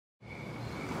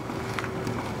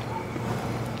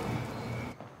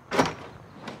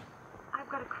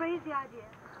crazy idea.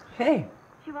 Hey.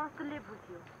 She wants to live with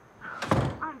you.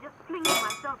 I'm just flinging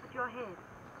myself at your head.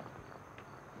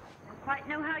 I don't quite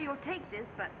know how you'll take this,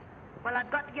 but, well, I've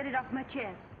got to get it off my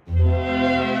chest.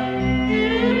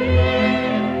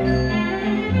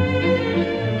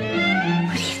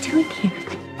 What are you doing here?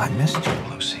 I missed you,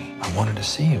 Lucy. I wanted to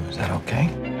see you. Is that okay?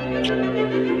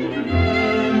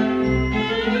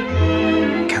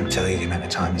 Can't tell you the amount of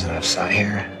times that I've sat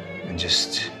here and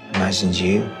just imagined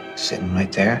you sitting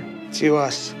right there. To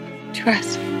us. To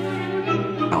us.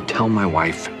 I'll tell my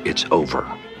wife it's over.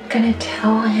 I'm gonna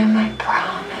tell him, I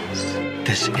promise.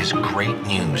 This is great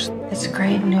news. It's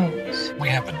great news. We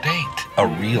have a date, a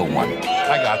real one.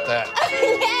 I got that.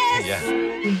 Yes! Yeah.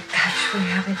 We actually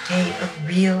have a date, a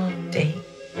real date.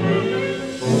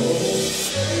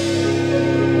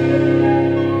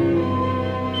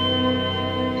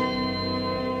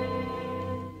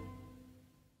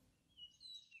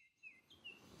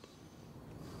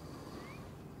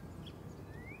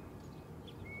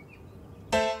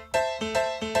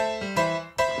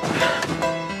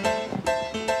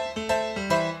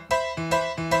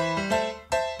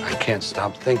 I can't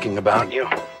stop thinking about you.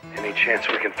 Any chance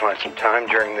we can find some time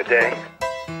during the day?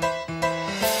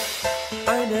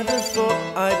 I never thought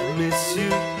I'd miss you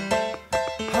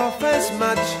half as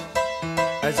much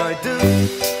as I do.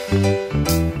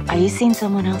 Are you seeing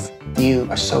someone else? You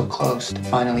are so close to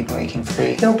finally breaking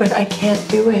free. No, but I can't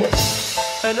do it.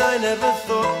 And I never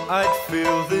thought I'd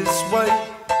feel this way,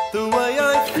 the way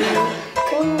I feel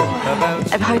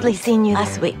about I've hardly seen you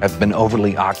last week. I've been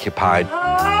overly occupied.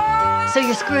 So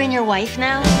you're screwing your wife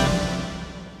now?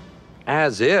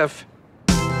 As if.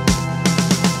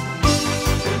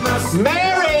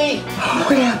 Mary!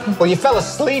 What happened? Well, you fell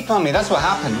asleep on me. That's what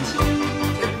happened.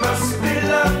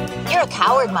 You're a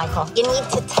coward, Michael. You need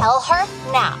to tell her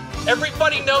now.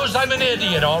 Everybody knows I'm an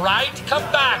idiot, all right? Come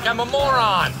back, I'm a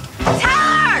moron. Tell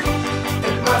her!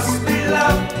 It must be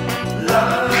love,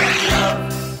 love.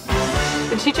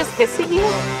 Did she just hiss at you?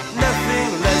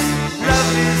 Nothing less.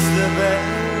 Love is the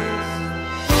best.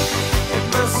 It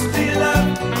must be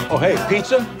love. Oh, hey,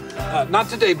 pizza? Not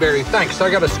today, Barry. Thanks. I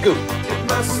got a scoop. It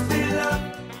must be